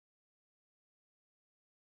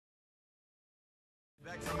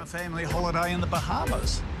Back from a family holiday in the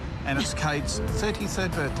Bahamas, and it's Kate's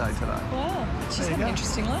 33rd birthday today. Wow, she's had an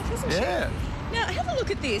interesting life, hasn't she? Yeah. Now, have a look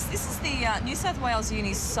at this. This is the New South Wales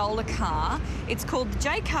Uni solar car. It's called the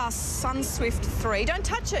J-Car Sunswift 3. Don't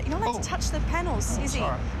touch it. You're not allowed to touch the panels, is he?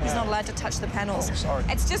 Sorry. He's not allowed to touch the panels. Oh, sorry.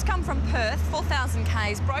 It's just come from Perth, 4,000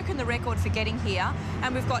 Ks, broken the record for getting here.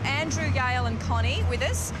 And we've got Andrew, Yale and Connie with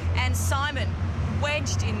us, and Simon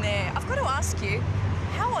wedged in there. I've got to ask you,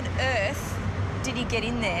 how on earth did he get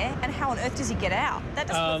in there, and how on earth does he get out? That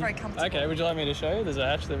doesn't look very comfortable. Okay, would you like me to show you? There's a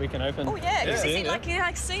hatch that we can open. Oh, yeah. Is he yeah. like, you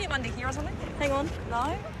like see him under here or something? Hang on.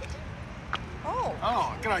 No? Oh.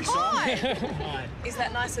 Oh, g'day, son. Hi. Is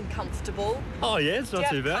that nice and comfortable? Oh, yeah, it's not too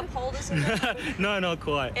Do you bad. have cup holders in there? No, not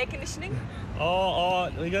quite. Air conditioning? Oh,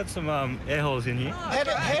 we got some air holes in here.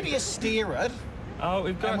 How do you steer it? Oh,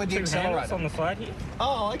 we've got with the two handles accelerator? on the side here.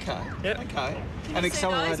 Oh, okay. Yep. Okay. Can An you see those,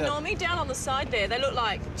 accelerator. Normie? Down on the side there. They look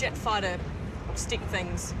like jet fighter stick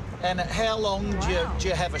things. And how long Wow. do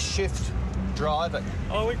you have a shift driving?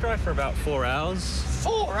 Oh, we drive for about 4 hours.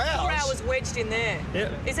 4 hours? 4 hours wedged in there.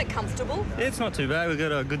 Yep. Is it comfortable? Yeah, it's not too bad. We've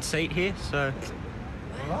got a good seat here, so...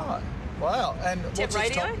 Right. Wow. And Do you have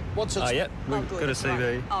radio? What's its yeah, we've Oh, good. got a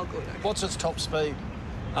CV. Right. Oh, good. Okay. What's its top speed?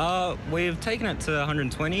 We've taken it to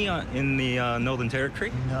 120 in the Northern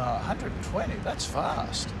Territory. No, 120. That's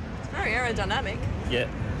fast. It's very aerodynamic. Yeah.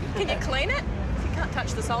 Can you clean it? If you can't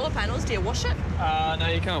touch the solar panels, do you wash it? No,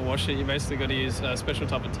 you can't wash it. You basically got to use a special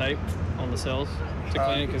type of tape on the cells to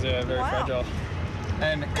clean it because they're very Wow. fragile.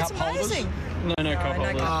 And That's cup holders? amazing. No cup No,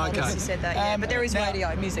 holders. cup holders, okay. you said that, yeah. But there is now-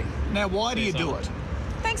 radio, music. Now, why do you do it?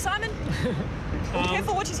 Thanks, Simon.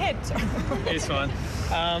 Careful, watch his head. Sorry. It's fine.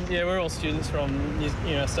 Yeah, we're all students from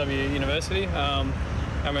UNSW University, and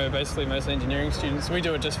we're basically mostly engineering students. We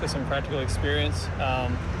do it just for some practical experience,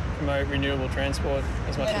 promote renewable transport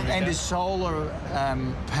as much as we And can. is solar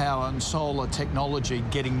power and solar technology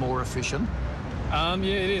getting more efficient? Yeah,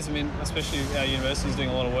 it is. I mean, especially our university's doing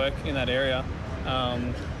a lot of work in that area,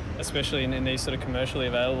 especially in these sort of commercially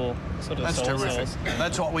available sort of That's solar terrific. cells.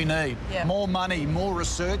 That's what we need. Yeah. More money, more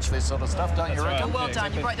research, this sort of stuff, don't you That's reckon? right. Well Yeah,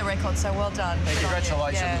 done, you exactly. broke the record, so well done. Good on you.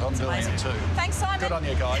 Congratulations Yeah, on it's doing amazing. it too. Thanks, Simon. Good on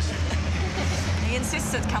you guys. He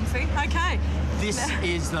insists it's comfy. Okay. This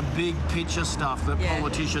is the big picture stuff that Yeah.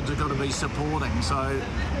 politicians have got to be supporting. So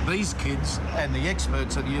these kids and the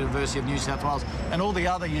experts at the University of New South Wales and all the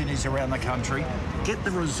other unis around the country get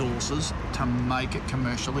the resources to make it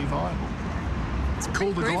commercially viable. It's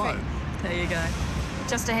called the Groovy. globe. There you go.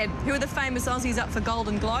 Just ahead, who are the famous Aussies up for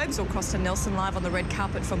Golden Globes? Or cross to Nelson Live on the red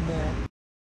carpet for more.